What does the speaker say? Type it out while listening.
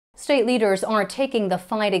State leaders are taking the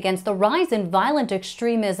fight against the rise in violent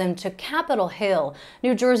extremism to Capitol Hill.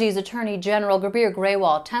 New Jersey's Attorney General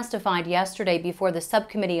Grewal testified yesterday before the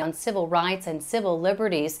Subcommittee on Civil Rights and Civil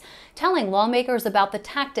Liberties, telling lawmakers about the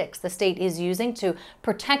tactics the state is using to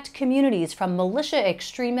protect communities from militia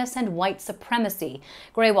extremists and white supremacy.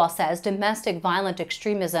 Grewal says domestic violent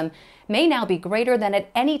extremism may now be greater than at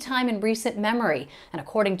any time in recent memory. And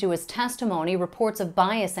according to his testimony, reports of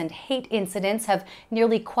bias and hate incidents have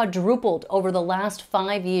nearly quadrupled over the last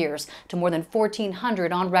 5 years to more than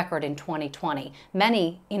 1,400 on record in 2020,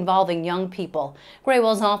 many involving young people.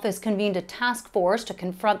 Grewal's office convened a task force to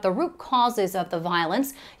confront the root causes of the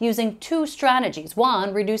violence using two strategies.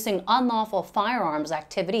 One, reducing unlawful firearms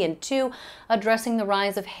activity, and two, addressing the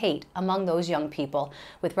rise of hate among those young people,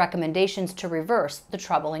 with recommendations to reverse the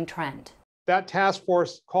troubling trend. That task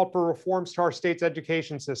force called for reforms to our state's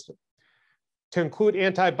education system, to include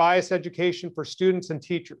anti-bias education for students and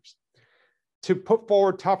teachers, to put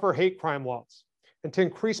forward tougher hate crime laws, and to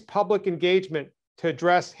increase public engagement to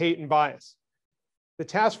address hate and bias. The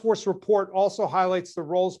task force report also highlights the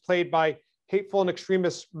roles played by hateful and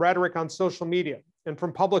extremist rhetoric on social media and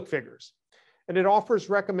from public figures, and it offers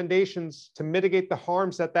recommendations to mitigate the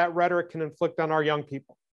harms that rhetoric can inflict on our young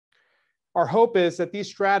people. Our hope is that these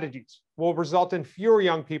strategies will result in fewer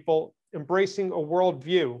young people embracing a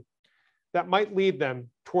worldview that might lead them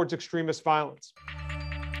towards extremist violence.